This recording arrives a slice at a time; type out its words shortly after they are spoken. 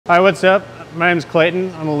Hi, what's up? My name's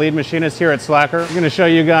Clayton. I'm the lead machinist here at Slakker. I'm going to show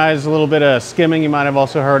you guys a little bit of skimming. You might have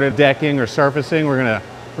also heard of decking or surfacing. We're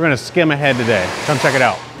gonna skim a head today. Come check it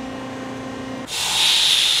out.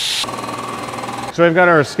 So we've got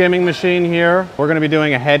our skimming machine here. We're going to be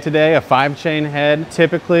doing a head today, a 5-chain head.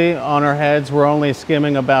 Typically on our heads, we're only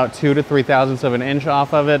skimming about 2 to 3 thousandths of an inch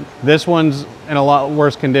off of it. This one's in a lot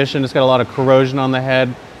worse condition. It's got a lot of corrosion on the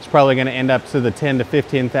head. It's probably going to end up to the 10 to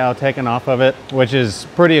 15 thou taken off of it, which is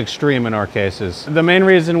pretty extreme in our cases. The main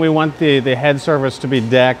reason we want the head surface to be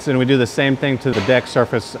decked, and we do the same thing to the deck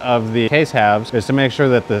surface of the case halves, is to make sure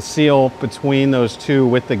that the seal between those two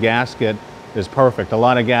with the gasket is perfect. A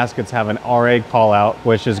lot of gaskets have an RA call out,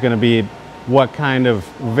 which is going to be what kind of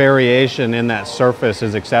variation in that surface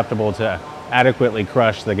is acceptable to adequately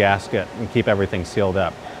crush the gasket and keep everything sealed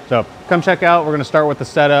up. So come check out. We're going to start with the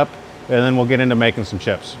setup and then we'll get into making some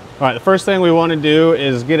chips. All right, the first thing we want to do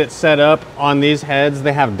is get it set up on these heads.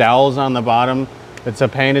 They have dowels on the bottom. It's a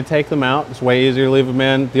pain to take them out. It's way easier to leave them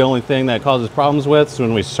in. The only thing that causes problems with is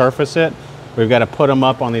when we surface it, we've got to put them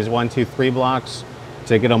up on these 1, 2, 3 blocks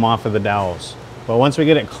to get them off of the dowels. But once we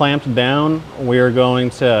get it clamped down, we are going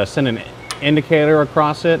to send an indicator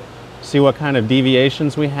across it, see what kind of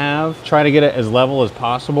deviations we have, try to get it as level as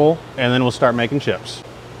possible, and then we'll start making chips.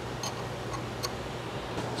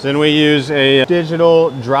 So then we use a digital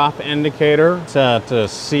drop indicator to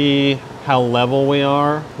see how level we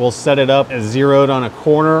are. We'll set it up as zeroed on a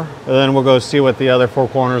corner, and then we'll go see what the other 4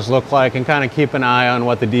 corners look like and kind of keep an eye on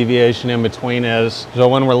what the deviation in between is. So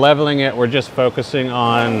when we're leveling it, we're just focusing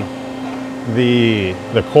on the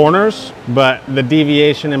corners, but the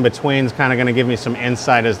deviation in between is kind of going to give me some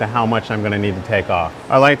insight as to how much I'm going to need to take off.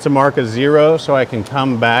 I like to mark a 0 so I can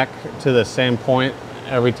come back to the same point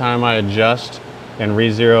every time I adjust and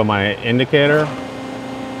re-zero my indicator.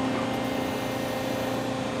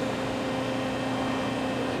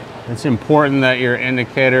 It's important that your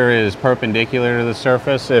indicator is perpendicular to the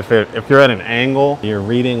surface. If you're at an angle, your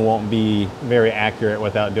reading won't be very accurate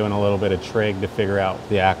without doing a little bit of trig to figure out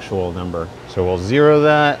the actual number. So we'll zero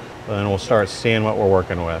that, and then we'll start seeing what we're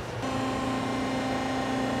working with.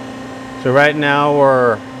 So right now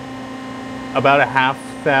we're about a half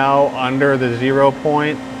thou under the 0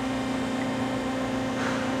 point.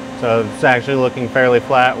 So it's actually looking fairly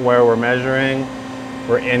flat where we're measuring.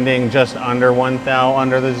 We're ending just under 1 thou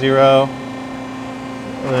under the 0.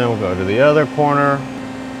 And then we'll go to the other corner.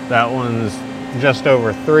 That one's just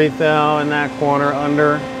over 3 thou in that corner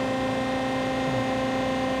under.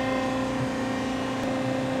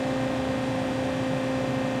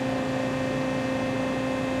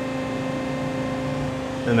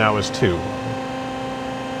 And that was 2.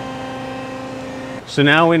 So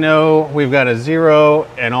now we know we've got a 0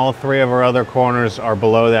 and all 3 of our other corners are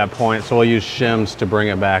below that point, so we'll use shims to bring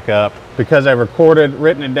it back up. Because I've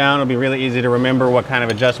written it down, it'll be really easy to remember what kind of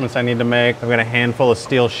adjustments I need to make. I've got a handful of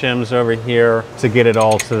steel shims over here to get it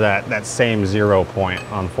all to that same 0 point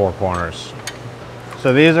on 4 corners.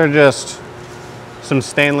 So these are just some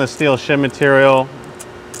stainless steel shim material.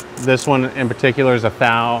 This one in particular is a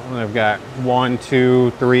thou. I've got 1,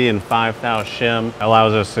 2, 3, and 5 thou shim.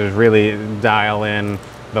 Allows us to really dial in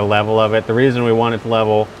the level of it. The reason we want it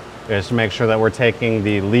level is to make sure that we're taking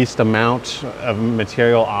the least amount of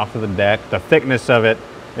material off of the deck. The thickness of it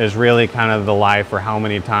is really kind of the lie for how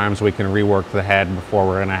many times we can rework the head before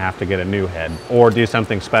we're gonna have to get a new head. Or do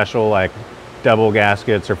something special like double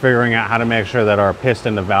gaskets, or figuring out how to make sure that our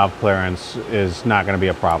piston to valve clearance is not gonna be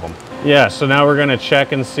a problem. Yeah, so now we're gonna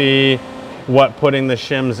check and see what putting the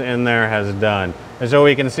shims in there has done. And so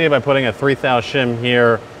we can see by putting a 3 thou shim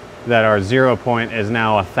here that our 0 point is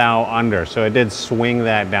now a thou under. So it did swing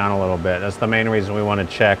that down a little bit. That's the main reason we wanna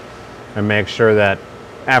check and make sure that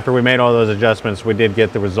after we made all those adjustments, we did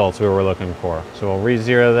get the results we were looking for. So we'll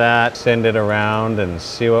re-zero that, send it around and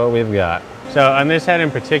see what we've got. So on this head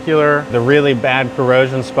in particular, the really bad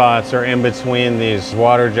corrosion spots are in between these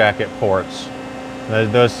water jacket ports.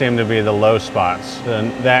 Those seem to be the low spots.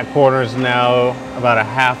 And that corner is now about a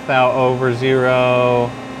half thou over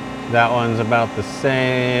 0. That one's about the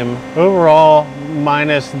same. Overall,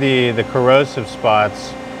 minus the corrosive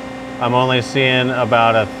spots, I'm only seeing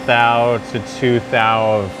about a thou to 2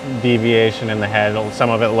 thou of deviation in the head. Some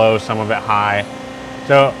of it low, some of it high.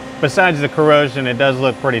 So besides the corrosion, it does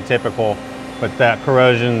look pretty typical, but that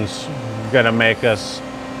corrosion's gonna make us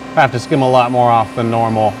have to skim a lot more off than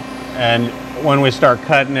normal. And when we start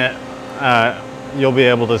cutting it, you'll be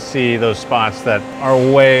able to see those spots that are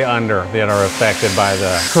way under, that are affected by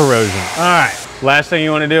the corrosion. All right, last thing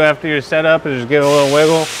you want to do after your setup is just give it a little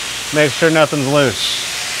wiggle, make sure nothing's loose.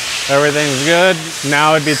 Everything's good.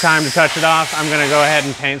 Now it'd be time to touch it off. I'm gonna go ahead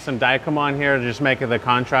and paint some Dykem on here to just make the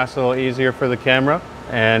contrast a little easier for the camera.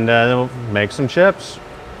 And then we'll make some chips.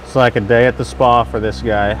 It's like a day at the spa for this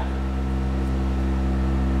guy.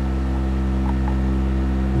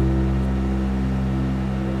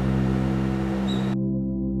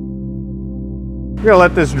 I'm gonna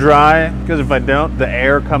let this dry, because if I don't, the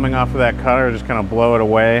air coming off of that cutter is just gonna blow it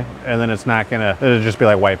away, and then it'll just be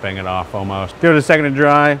like wiping it off almost. Give it a second to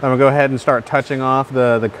dry. I'm gonna go ahead and start touching off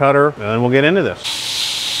the cutter, and then we'll get into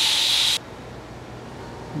this.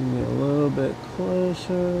 Get a little bit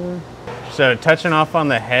closer. So touching off on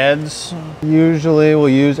the heads, usually we'll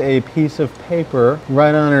use a piece of paper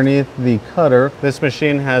right underneath the cutter. This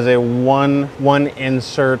machine has a one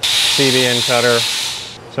insert CBN cutter.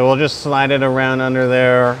 So we'll just slide it around under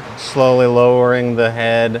there, slowly lowering the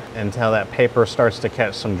head until that paper starts to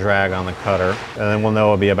catch some drag on the cutter. And then we'll know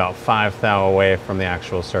it'll be about 5 thou away from the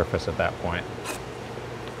actual surface at that point.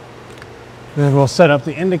 Then we'll set up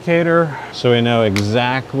the indicator so we know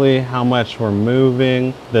exactly how much we're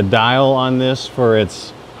moving. The dial on this for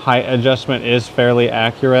its height adjustment is fairly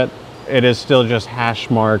accurate. It is still just hash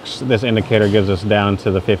marks. This indicator gives us down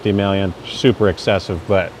to the 50 millionth. Super excessive,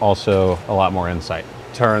 but also a lot more insight.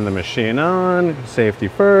 Turn the machine on, safety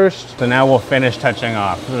first. So now we'll finish touching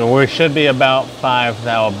off. We should be about 5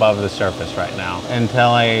 thou above the surface right now until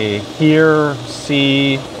I hear,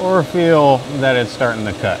 see, or feel that it's starting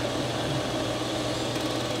to cut.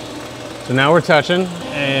 So now we're touching,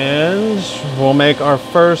 and we'll make our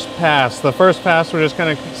first pass. The first pass, we're just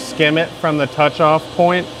gonna skim it from the touch off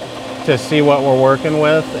point to see what we're working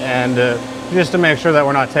with, and just to make sure that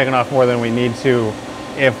we're not taking off more than we need to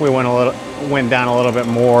if we went down a little bit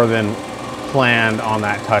more than planned on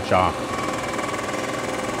that touch off.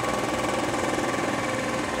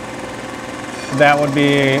 That would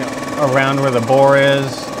be around where the bore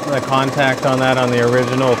is, the contact on that on the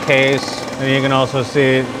original case. And you can also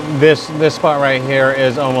see this spot right here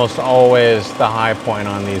is almost always the high point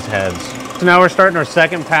on these heads. So now we're starting our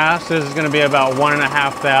second pass. This is gonna be about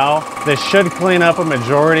 1.5 thou. This should clean up a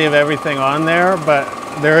majority of everything on there, but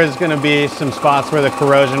there is gonna be some spots where the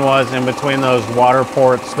corrosion was in between those water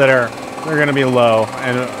ports they're gonna be low,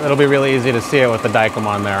 and it'll be really easy to see it with the Dykem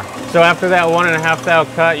on there. So after that 1.5 thou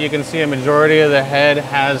cut, you can see a majority of the head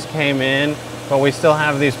has came in, but we still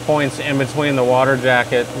have these points in between the water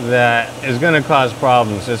jacket that is gonna cause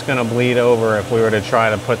problems. It's gonna bleed over if we were to try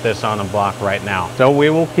to put this on a block right now. So we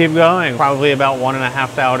will keep going, probably about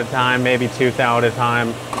 1.5 thou at a time, maybe 2 thou at a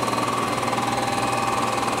time.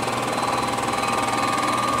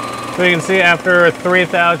 So you can see after 3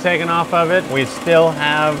 thou taken off of it, we still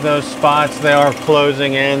have those spots. They are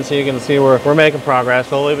closing in, so you can see we're making progress,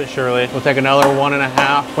 slowly but surely. We'll take another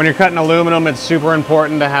 1.5. When you're cutting aluminum, it's super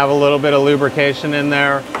important to have a little bit of lubrication in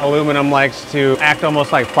there. Aluminum likes to act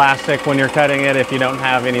almost like plastic when you're cutting it if you don't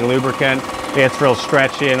have any lubricant. It's real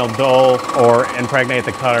stretchy and it'll dull or impregnate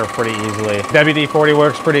the cutter pretty easily. WD-40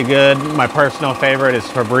 works pretty good. My personal favorite is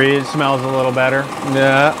Febreze, smells a little better.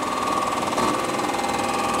 Yeah.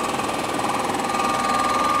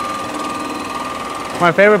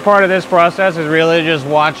 My favorite part of this process is really just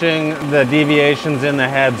watching the deviations in the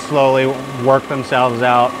head slowly work themselves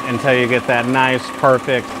out until you get that nice,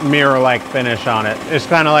 perfect mirror-like finish on it. It's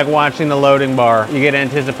kind of like watching the loading bar. You get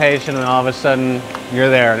anticipation and all of a sudden you're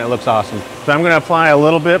there and it looks awesome. So I'm gonna apply a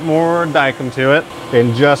little bit more Dykem to it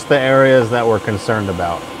in just the areas that we're concerned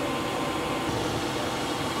about.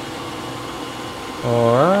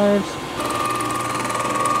 All right.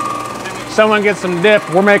 Someone get some dip,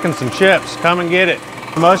 we're making some chips. Come and get it.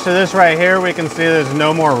 Most of this right here, we can see there's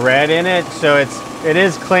no more red in it, so it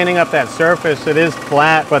is cleaning up that surface. It is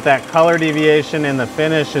flat, but that color deviation in the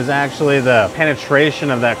finish is actually the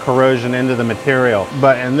penetration of that corrosion into the material.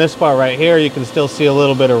 But in this part right here, you can still see a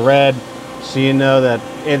little bit of red, so you know that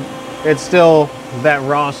it's still that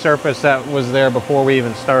raw surface that was there before we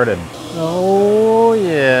even started. Oh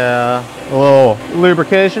yeah, a little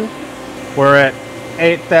lubrication. We're at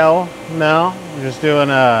 8 thou now. We're just doing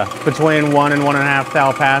between 1 and 1.5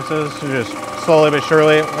 thou passes, just slowly but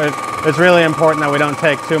surely. It's really important that we don't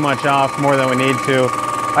take too much off, more than we need to.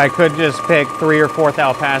 I could just pick 3 or 4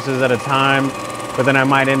 thou passes at a time, but then I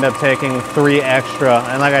might end up taking 3 extra.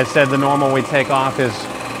 And like I said, the normal we take off is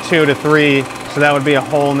 2 to 3, so that would be a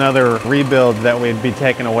whole nother rebuild that we'd be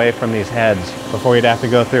taking away from these heads before you'd have to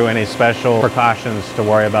go through any special precautions to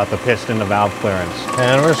worry about the piston to valve clearance.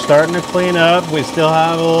 And we're starting to clean up. We still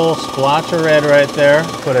have a little splotch of red right there.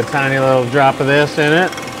 Put a tiny little drop of this in it.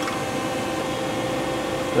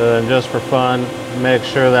 Just for fun, make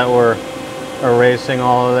sure that we're erasing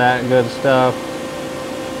all of that good stuff.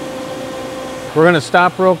 We're gonna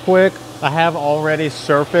stop real quick. I have already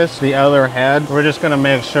surfaced the other head. We're just gonna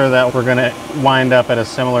make sure that we're gonna wind up at a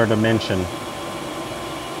similar dimension.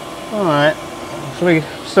 All right, so we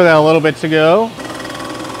still got a little bit to go.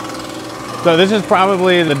 So this is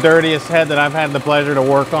probably the dirtiest head that I've had the pleasure to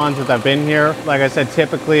work on since I've been here. Like I said,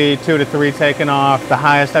 typically 2 to 3 taken off. The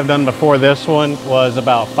highest I've done before this one was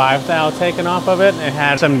about 5 thou taken off of it. It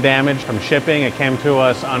had some damage from shipping. It came to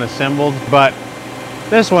us unassembled, but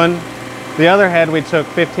this one, the other head, we took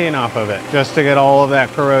 15 off of it just to get all of that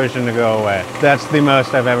corrosion to go away. That's the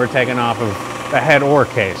most I've ever taken off of a head or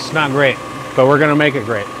case. Not great, but we're gonna make it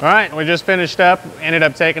great. All right, we just finished up. Ended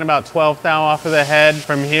up taking about 12 thou off of the head.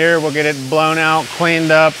 From here, we'll get it blown out,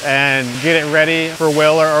 cleaned up, and get it ready for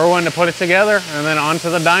Will or Erwin to put it together, and then onto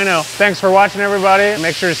the dyno. Thanks for watching, everybody.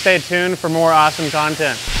 Make sure to stay tuned for more awesome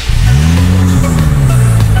content.